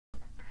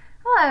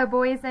Hello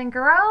boys and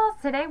girls.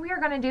 Today we are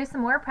going to do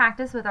some more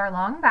practice with our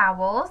long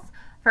vowels.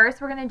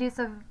 First we're going to do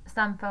some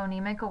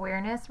phonemic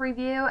awareness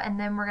review, and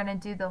then we're going to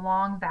do the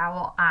long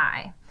vowel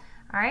I.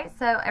 Alright,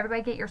 so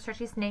everybody get your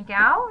stretchy snake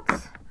out.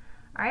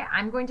 Alright,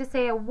 I'm going to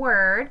say a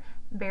word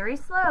very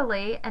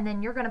slowly, and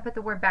then you're going to put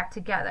the word back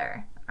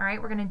together.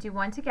 Alright, we're going to do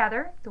one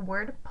together, the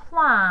word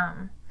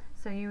plum.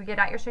 So you get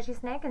out your stretchy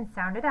snake and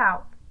sound it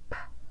out.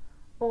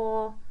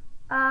 Plum.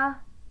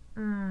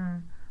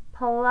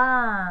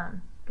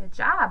 Good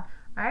job.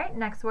 All right,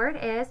 next word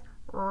is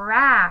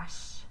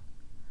rash.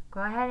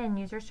 Go ahead and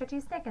use your stretchy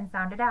snake and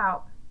sound it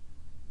out.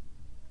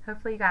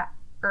 Hopefully you got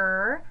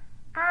rash.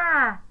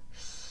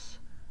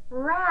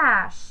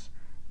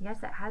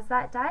 Yes, it has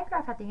that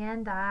digraph at the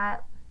end,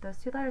 those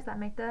two letters that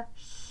make the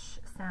sh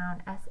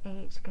sound,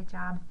 S-H. Good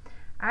job.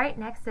 All right,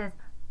 next is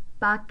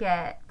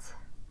bucket.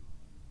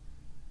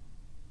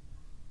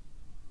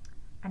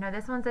 I know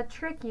this one's a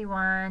tricky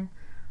one.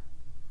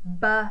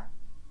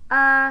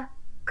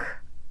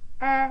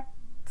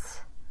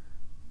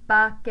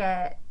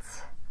 Bucket.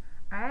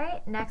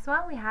 Alright, next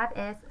one we have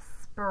is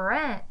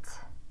sprint.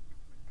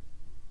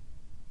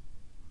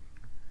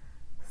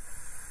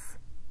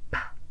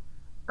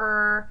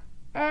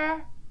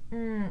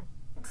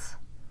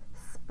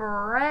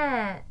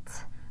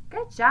 Sprint.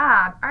 Good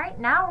job. Alright,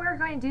 now we're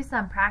going to do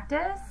some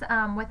practice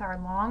with our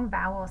long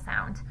vowel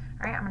sound.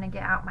 Alright, I'm going to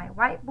get out my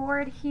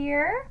whiteboard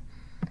here.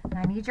 And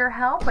I need your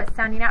help with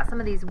sounding out some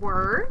of these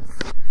words.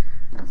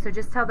 So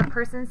just tell the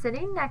person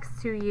sitting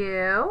next to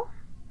you.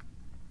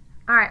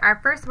 Alright, our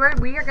first word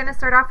we are going to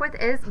start off with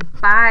is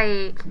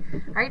bike.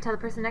 Alright, tell the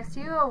person next to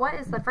you, what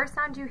is the first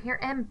sound you hear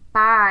in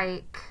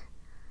bike?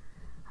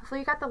 Hopefully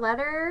you got the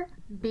letter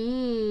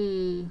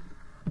B.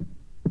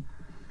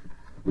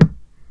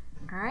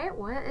 Alright,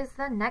 what is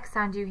the next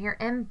sound you hear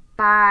in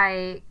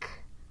bike?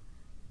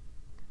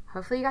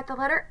 Hopefully you got the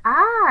letter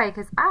I,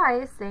 because I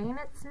is saying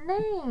its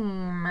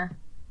name.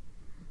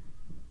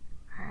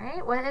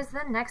 Alright, what is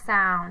the next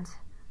sound?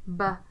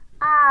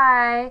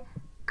 B-I-K.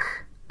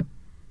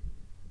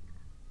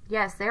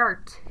 Yes, there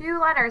are two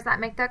letters that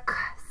make the K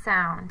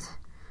sound.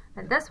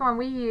 But this one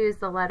we use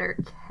the letter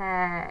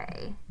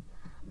K.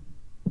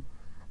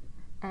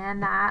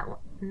 And that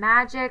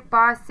magic,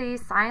 bossy,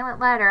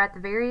 silent letter at the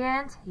very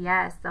end,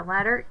 yes, the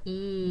letter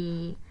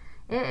E.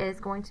 It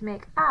is going to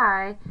make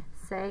I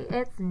say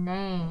its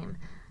name.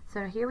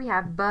 So here we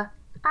have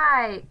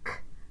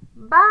B-I-K.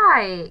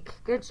 Bike.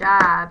 Good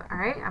job.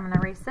 Alright, I'm going to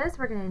erase this.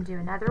 We're going to do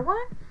another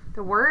one.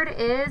 The word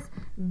is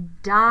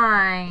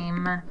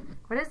dime.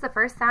 What is the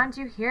first sound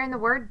you hear in the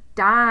word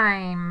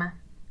dime?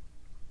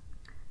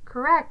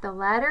 Correct, the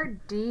letter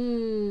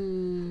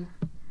D.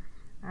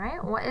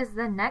 Alright, what is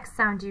the next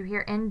sound you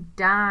hear in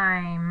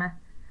dime?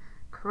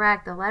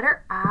 Correct, the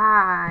letter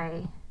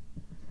I.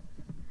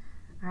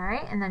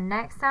 Alright, and the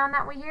next sound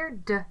that we hear,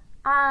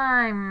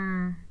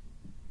 D-I'm.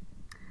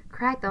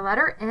 Correct, the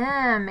letter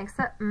M makes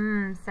the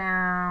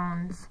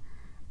sound.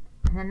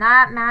 And then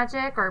that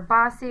magic or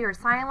bossy or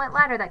silent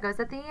letter that goes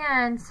at the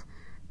end,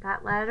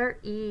 that letter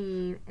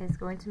E is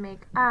going to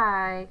make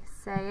I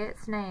say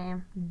its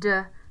name.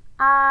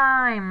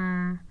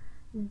 D-I'm.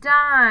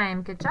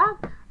 Dime. Good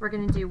job. We're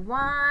going to do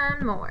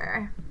one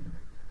more.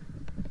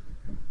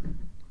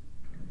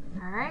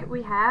 Alright,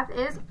 we have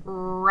is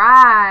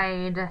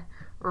ride.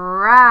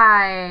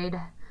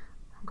 Ride.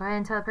 Go ahead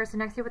and tell the person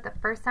next to you what the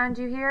first sound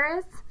you hear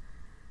is.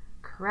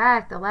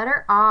 Correct, the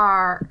letter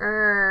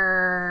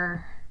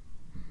R.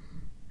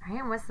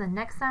 Alright, and what's the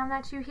next sound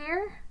that you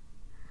hear?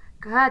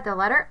 Good, the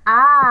letter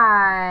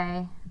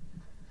I.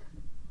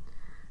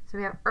 So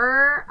we have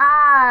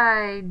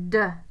I-D.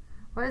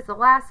 What is the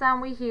last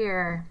sound we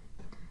hear?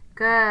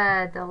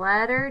 Good, the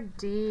letter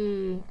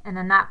D. And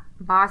then that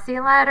bossy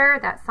letter,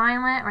 that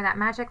silent or that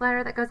magic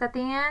letter that goes at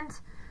the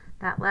end,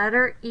 that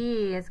letter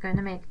E is going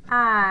to make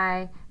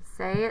I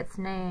say its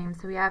name.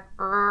 So we have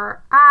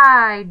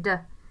I-D.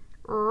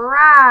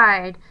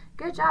 Ride.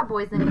 Good job,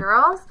 boys and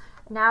girls.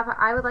 Now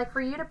I would like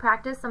for you to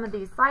practice some of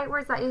these sight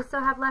words that you still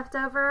have left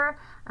over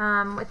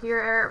with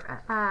your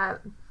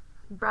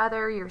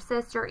brother, your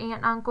sister,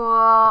 aunt,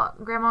 uncle,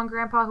 grandma and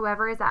grandpa,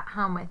 whoever is at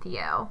home with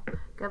you.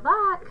 Good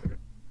luck.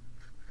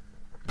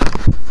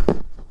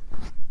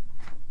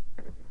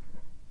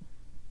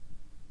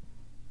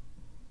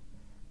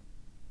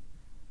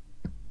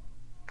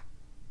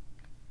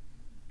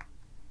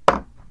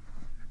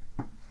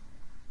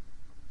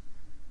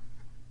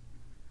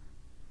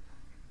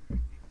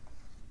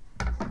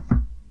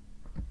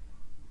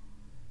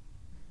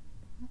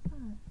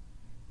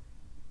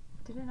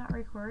 Did it not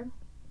record?